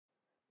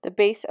The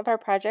base of our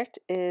project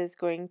is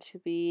going to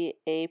be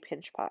a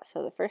pinch pot.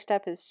 So the first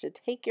step is to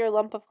take your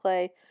lump of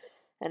clay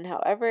and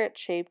however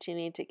it's shaped, you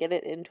need to get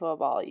it into a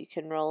ball. You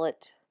can roll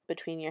it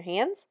between your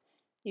hands.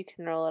 You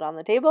can roll it on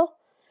the table.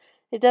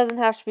 It doesn't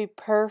have to be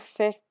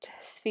perfect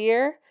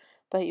sphere,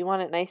 but you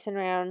want it nice and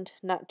round,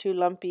 not too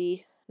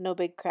lumpy, no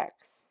big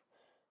cracks.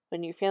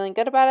 When you're feeling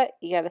good about it,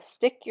 you got to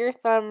stick your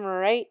thumb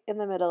right in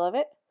the middle of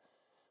it.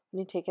 When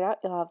you take it out,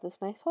 you'll have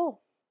this nice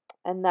hole.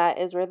 And that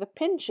is where the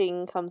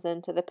pinching comes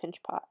into the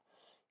pinch pot.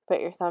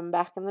 Put your thumb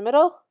back in the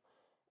middle,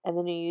 and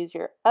then you use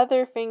your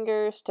other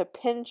fingers to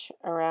pinch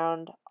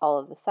around all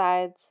of the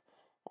sides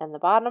and the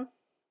bottom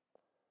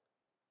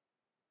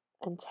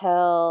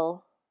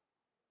until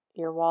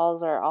your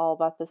walls are all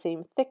about the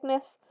same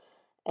thickness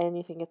and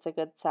you think it's a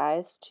good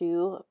size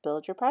to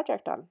build your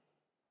project on.